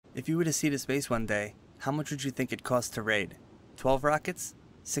If you were to see this base one day, how much would you think it cost to raid? 12 rockets?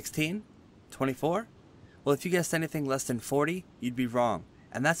 16? 24? Well, if you guessed anything less than 40, you'd be wrong,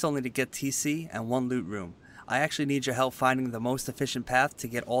 and that's only to get TC and one loot room. I actually need your help finding the most efficient path to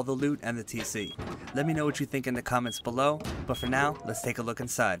get all the loot and the TC. Let me know what you think in the comments below, but for now, let's take a look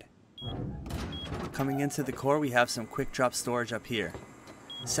inside. Coming into the core, we have some quick drop storage up here.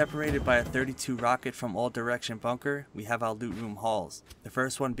 Separated by a 32 rocket from all direction bunker, we have our loot room halls, the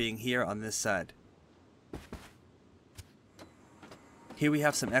first one being here on this side. Here we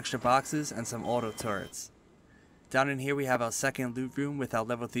have some extra boxes and some auto turrets. Down in here we have our second loot room with our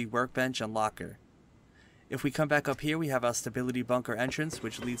level 3 workbench and locker. If we come back up here, we have our stability bunker entrance,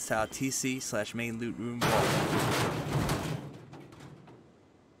 which leads to our TC/main loot room wall.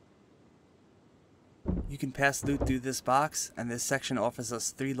 You can pass loot through this box, and this section offers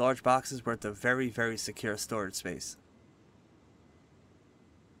us 3 large boxes worth of very secure storage space.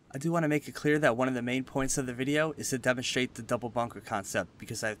 I do want to make it clear that one of the main points of the video is to demonstrate the double bunker concept,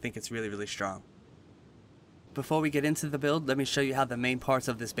 because I think it's really strong. Before we get into the build, let me show you how the main parts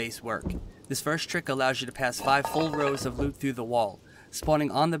of this base work. This first trick allows you to pass 5 full rows of loot through the wall.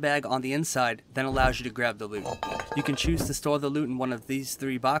 Spawning on the bag on the inside then allows you to grab the loot. You can choose to store the loot in one of these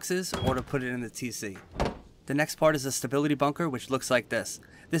 3 boxes or to put it in the TC. The next part is a stability bunker, which looks like this.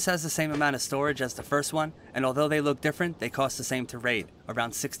 This has the same amount of storage as the first one, and although they look different, they cost the same to raid,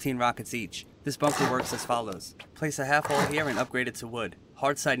 around 16 rockets each. This bunker works as follows. Place a half wall here and upgrade it to wood.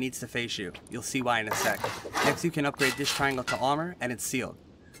 Hard side needs to face you. You'll see why in a sec. Next you can upgrade this triangle to armor, and it's sealed.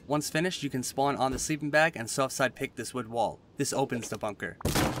 Once finished, you can spawn on the sleeping bag and soft side pick this wood wall. This opens the bunker.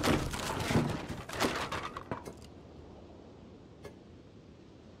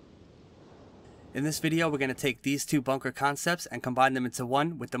 In this video, we're going to take these 2 bunker concepts and combine them into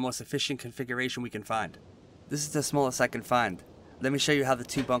one with the most efficient configuration we can find. This is the smallest I can find. Let me show you how the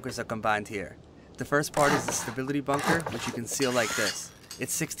 2 bunkers are combined here. The first part is the stability bunker, which you can seal like this.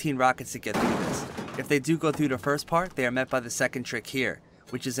 It's 16 rockets to get through this. If they do go through the first part, they are met by the second trick here,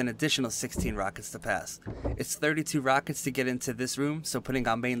 which is an additional 16 rockets to pass. It's 32 rockets to get into this room, so putting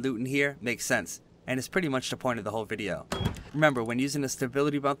our main loot in here makes sense, and it's pretty much the point of the whole video. Remember, when using a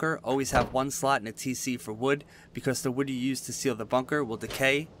stability bunker, always have 1 slot in a TC for wood, because the wood you use to seal the bunker will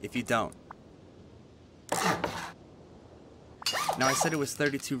decay if you don't. Now I said it was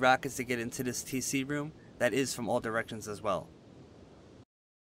 32 rockets to get into this TC room. That is from all directions as well.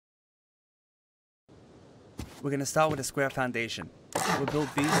 We're going to start with a square foundation. We'll build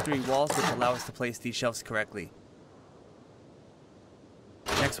these 3 walls, which allow us to place these shelves correctly.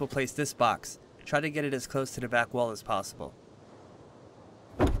 Next we'll place this box. Try to get it as close to the back wall as possible.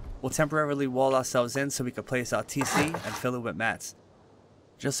 We'll temporarily wall ourselves in so we can place our TC and fill it with mats.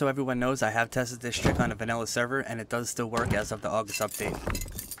 Just so everyone knows, I have tested this trick on a vanilla server and it does still work as of the August update.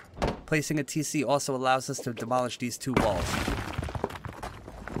 Placing a TC also allows us to demolish these 2 walls.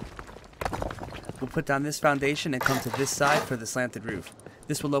 We'll put down this foundation and come to this side for the slanted roof.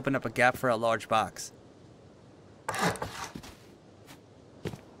 This will open up a gap for a large box.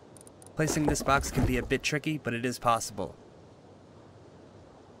 Placing this box can be a bit tricky, but it is possible.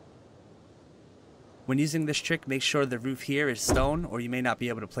 When using this trick, make sure the roof here is stone or you may not be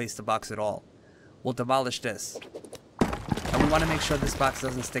able to place the box at all. We'll demolish this. And we want to make sure this box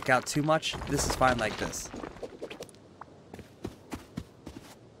doesn't stick out too much. This is fine like this.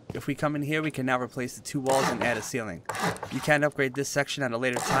 If we come in here, we can now replace the 2 walls and add a ceiling. You can upgrade this section at a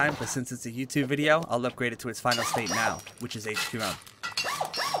later time, but since it's a YouTube video, I'll upgrade it to its final state now, which is HQM.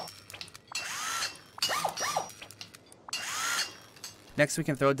 Next we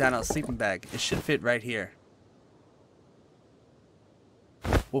can throw down our sleeping bag. It should fit right here.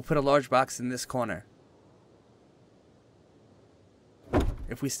 We'll put a large box in this corner.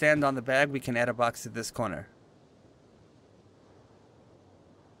 If we stand on the bag, we can add a box to this corner.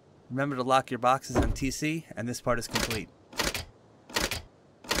 Remember to lock your boxes on TC, and this part is complete.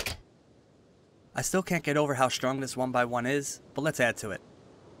 I still can't get over how strong this 1x1 is, but let's add to it.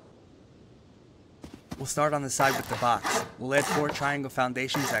 We'll start on the side with the box. We'll add 4 triangle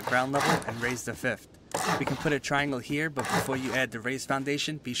foundations at ground level and raise the 5th. We can put a triangle here, but before you add the raised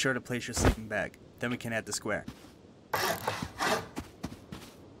foundation, be sure to place your sleeping bag. Then we can add the square.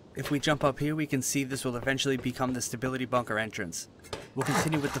 If we jump up here, we can see this will eventually become the stability bunker entrance. We'll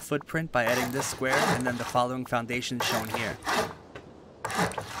continue with the footprint by adding this square and then the following foundations shown here.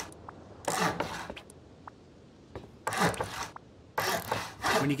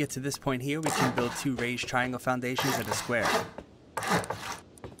 When you get to this point here, we can build 2 raised triangle foundations and a square.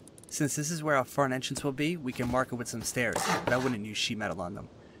 Since this is where our front entrance will be, we can mark it with some stairs, but I wouldn't use sheet metal on them.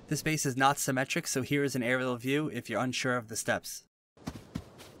 This base is not symmetric, so here is an aerial view if you're unsure of the steps.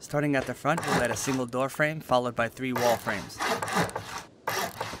 Starting at the front, we'll add a single door frame followed by 3 wall frames.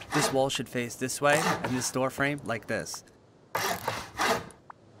 This wall should face this way, and this door frame like this.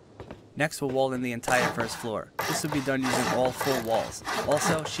 Next, we'll wall in the entire first floor. This will be done using all 4 walls.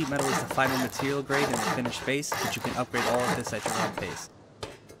 Also, sheet metal is the final material grade in the finished base, but you can upgrade all of this at your own pace.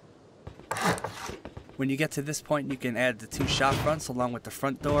 When you get to this point, you can add the 2 shop fronts along with the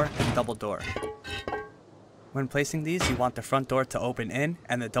front door and double door. When placing these, you want the front door to open in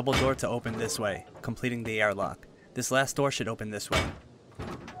and the double door to open this way, completing the airlock. This last door should open this way.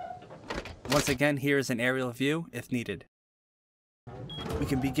 Once again, here is an aerial view if needed. We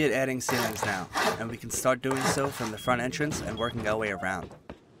can begin adding ceilings now, and we can start doing so from the front entrance and working our way around.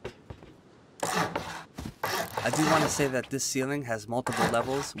 I do want to say that this ceiling has multiple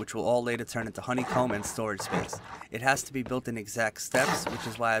levels, which will all later turn into honeycomb and storage space. It has to be built in exact steps, which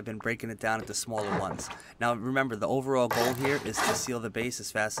is why I've been breaking it down into smaller ones. Now remember, the overall goal here is to seal the base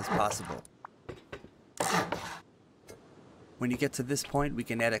as fast as possible. When you get to this point, we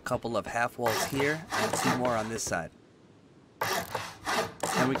can add a couple of half walls here and 2 more on this side.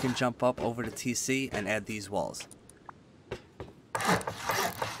 Then we can jump up over to TC and add these walls.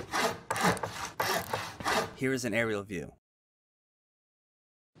 Here is an aerial view.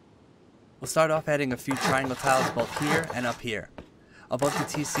 We'll start off adding a few triangle tiles both here and up here. Above the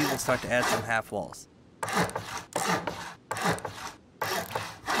TC, we'll start to add some half walls.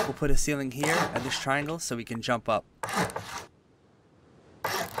 We'll put a ceiling here and this triangle so we can jump up.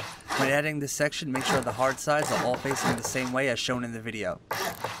 When adding this section, make sure the hard sides are all facing the same way as shown in the video.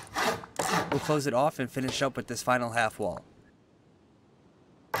 We'll close it off and finish up with this final half wall.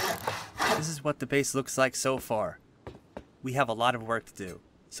 This is what the base looks like so far. We have a lot of work to do,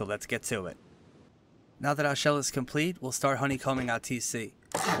 so let's get to it. Now that our shell is complete, we'll start honeycombing our TC.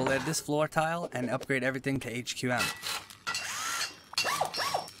 We'll add this floor tile and upgrade everything to HQM.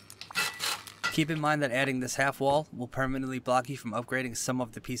 Keep in mind that adding this half wall will permanently block you from upgrading some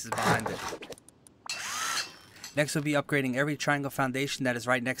of the pieces behind it. Next we'll be upgrading every triangle foundation that is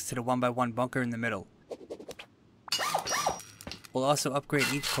right next to the 1x1 bunker in the middle. We'll also upgrade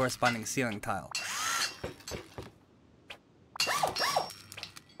each corresponding ceiling tile.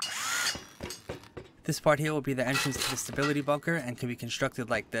 This part here will be the entrance to the stability bunker and can be constructed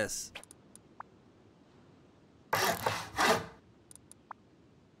like this.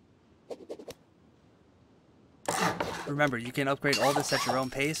 Remember, you can upgrade all this at your own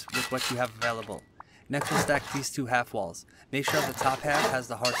pace with what you have available. Next we'll stack these 2 half walls. Make sure the top half has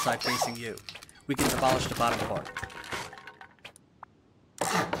the hard side facing you. We can demolish the bottom part.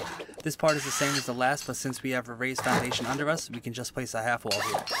 This part is the same as the last, but since we have a raised foundation under us, we can just place a half wall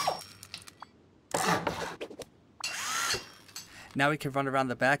here. Now we can run around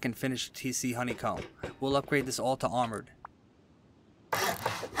the back and finish the TC honeycomb. We'll upgrade this all to armored.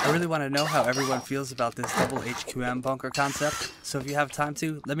 I really want to know how everyone feels about this double HQM bunker concept, so if you have time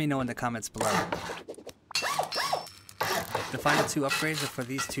to, let me know in the comments below. The final 2 upgrades are for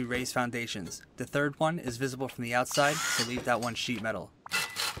these 2 raised foundations. The third one is visible from the outside, so leave that one sheet metal.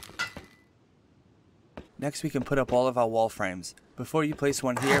 Next we can put up all of our wall frames. Before you place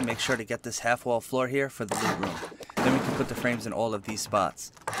one here, make sure to get this half wall floor here for the loot room. Then we can put the frames in all of these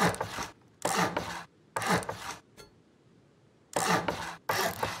spots.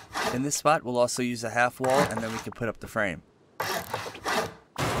 In this spot we'll also use a half wall and then we can put up the frame.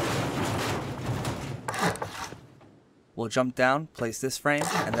 We'll jump down, place this frame,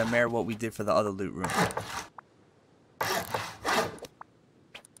 and then mirror what we did for the other loot room.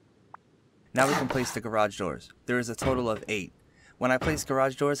 Now we can place the garage doors. There is a total of 8. When I place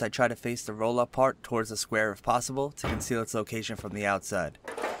garage doors, I try to face the roll-up part towards the square if possible to conceal its location from the outside.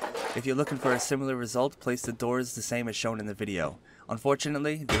 If you're looking for a similar result, place the doors the same as shown in the video.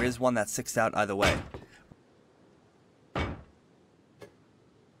 Unfortunately, there is one that sticks out either way.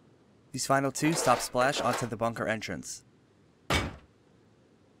 These final 2 stop splash onto the bunker entrance.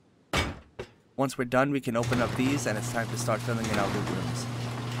 Once we're done, we can open up these and it's time to start filling in our loot rooms.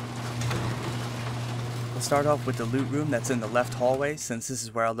 We'll start off with the loot room that's in the left hallway since this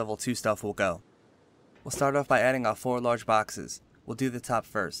is where our level 2 stuff will go. We'll start off by adding our 4 large boxes. We'll do the top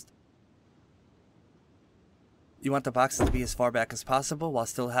first. You want the boxes to be as far back as possible while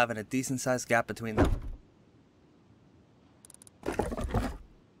still having a decent sized gap between them.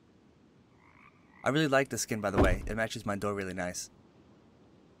 I really like this skin, by the way. It matches my door really nice.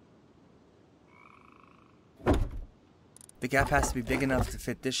 The gap has to be big enough to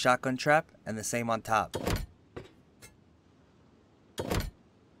fit this shotgun trap and the same on top.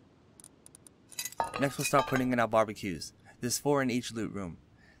 Next we'll start putting in our barbecues. There's 4 in each loot room.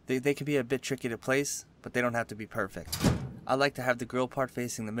 They can be a bit tricky to place, but they don't have to be perfect. I like to have the grill part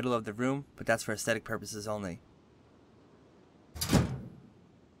facing the middle of the room, but that's for aesthetic purposes only.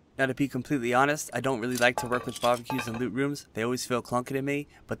 Now, to be completely honest, I don't really like to work with barbecues in loot rooms. They always feel clunky to me,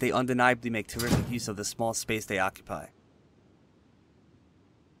 but they undeniably make terrific use of the small space they occupy.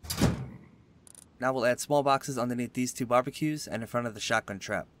 Now we'll add small boxes underneath these two barbecues and in front of the shotgun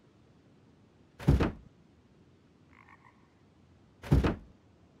trap.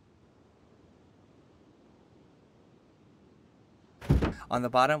 On the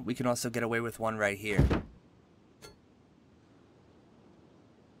bottom, we can also get away with one right here.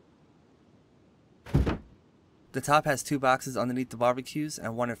 The top has two boxes underneath the barbecues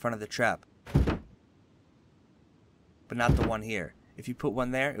and one in front of the trap. But not the one here. If you put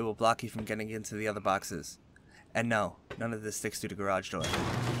one there, it will block you from getting into the other boxes. And no, none of this sticks to the garage door.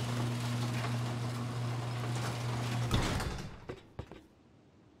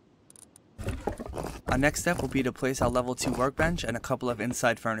 Our next step will be to place our level 2 workbench and a couple of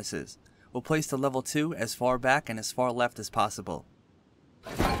inside furnaces. We'll place the level 2 as far back and as far left as possible.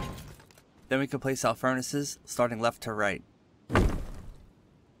 Then we can place our furnaces starting left to right.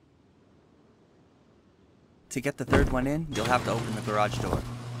 To get the third one in, you'll have to open the garage door.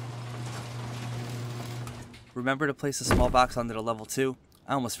 Remember to place a small box under the level 2.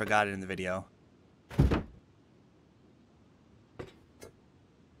 I almost forgot it in the video.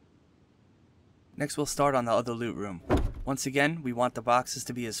 Next we'll start on the other loot room. Once again, we want the boxes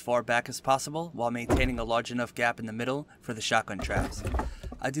to be as far back as possible while maintaining a large enough gap in the middle for the shotgun traps.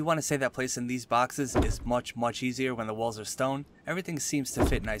 I do want to say that placing these boxes is much easier when the walls are stone. Everything seems to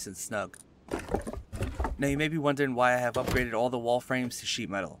fit nice and snug. Now you may be wondering why I have upgraded all the wall frames to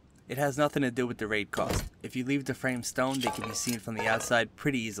sheet metal. It has nothing to do with the raid cost. If you leave the frame stone, they can be seen from the outside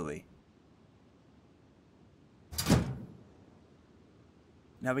pretty easily.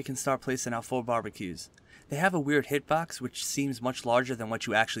 Now we can start placing our 4 barbecues. They have a weird hitbox which seems much larger than what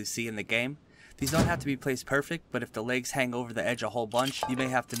you actually see in the game. These don't have to be placed perfect, but if the legs hang over the edge a whole bunch, you may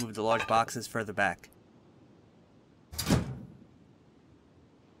have to move the large boxes further back.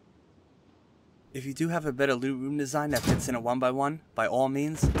 If you do have a better loot room design that fits in a 1x1, by all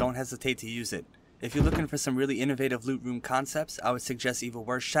means, don't hesitate to use it. If you're looking for some really innovative loot room concepts, I would suggest Evil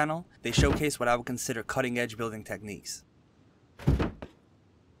Worst channel. They showcase what I would consider cutting edge building techniques.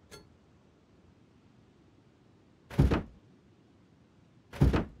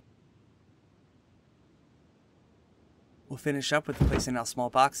 We'll finish up with placing our small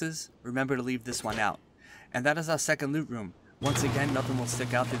boxes. Remember to leave this one out. And that is our second loot room. Once again, nothing will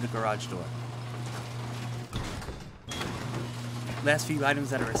stick out through the garage door. Last few items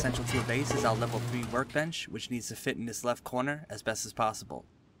that are essential to a base is our level 3 workbench, which needs to fit in this left corner as best as possible.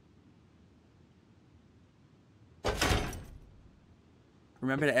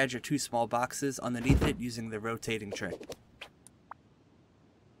 Remember to add your 2 small boxes underneath it using the rotating trick.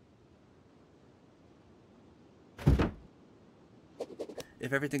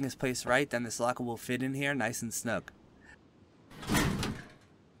 If everything is placed right, then this locker will fit in here nice and snug.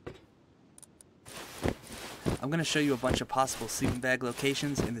 I'm going to show you a bunch of possible sleeping bag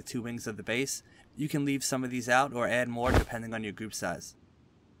locations in the 2 wings of the base. You can leave some of these out or add more depending on your group size.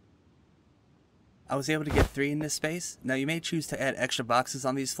 I was able to get 3 in this space. Now you may choose to add extra boxes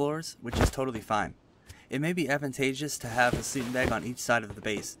on these floors, which is totally fine. It may be advantageous to have a sleeping bag on each side of the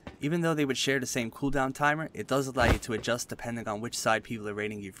base. Even though they would share the same cooldown timer, it does allow you to adjust depending on which side people are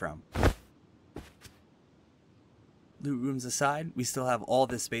raiding you from. Loot rooms aside, we still have all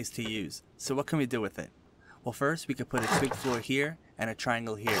this space to use. So what can we do with it? Well, first we could put a twig floor here and a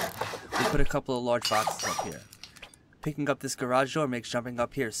triangle here. We'll put a couple of large boxes up here. Picking up this garage door makes jumping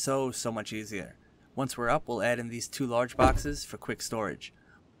up here so much easier. Once we're up, we'll add in these 2 large boxes for quick storage.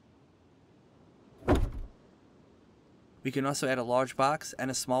 We can also add a large box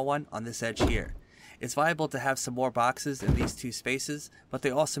and a small one on this edge here. It's viable to have some more boxes in these 2 spaces, but they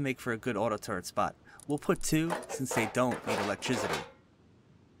also make for a good auto turret spot. We'll put 2 since they don't need electricity.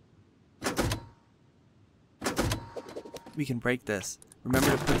 We can break this. Remember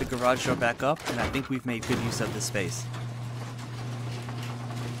to put the garage door back up, and I think we've made good use of this space.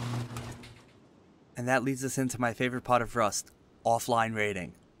 And that leads us into my favorite part of Rust, offline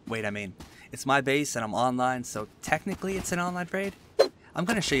raiding. Wait, it's my base and I'm online, so technically it's an online raid. I'm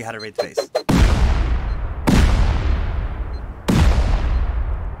going to show you how to raid the base.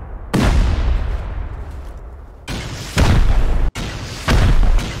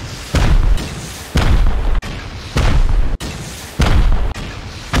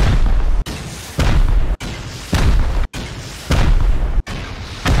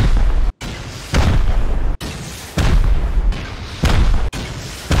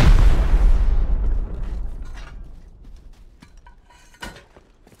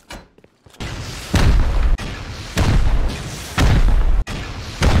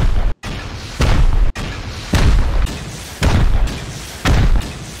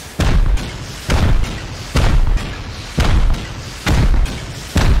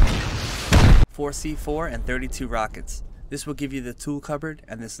 4C4 and 32 rockets. This will give you the tool cupboard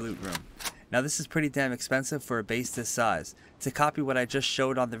and this loot room. Now this is pretty damn expensive for a base this size. To copy what I just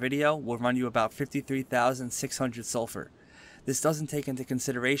showed on the video will run you about 53,600 sulfur. This doesn't take into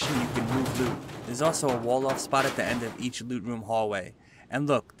consideration you can move loot. There's also a wall off spot at the end of each loot room hallway. And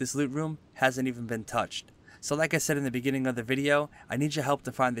look, this loot room hasn't even been touched. So like I said in the beginning of the video, I need your help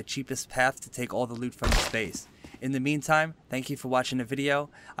to find the cheapest path to take all the loot from this base. In the meantime, thank you for watching the video.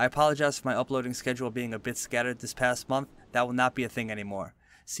 I apologize for my uploading schedule being a bit scattered this past month. That will not be a thing anymore.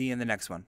 See you in the next one.